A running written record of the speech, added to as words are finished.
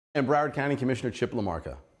I'm Broward County Commissioner Chip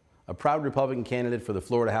LaMarca, a proud Republican candidate for the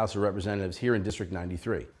Florida House of Representatives here in District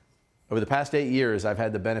 93. Over the past 8 years, I've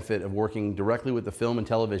had the benefit of working directly with the film and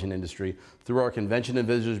television industry through our Convention and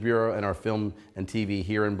Visitors Bureau and our film and TV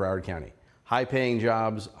here in Broward County. High-paying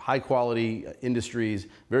jobs, high-quality industries,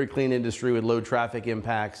 very clean industry with low traffic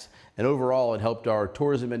impacts, and overall it helped our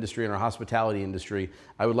tourism industry and our hospitality industry.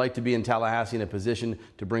 I would like to be in Tallahassee in a position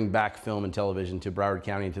to bring back film and television to Broward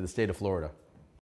County and to the state of Florida.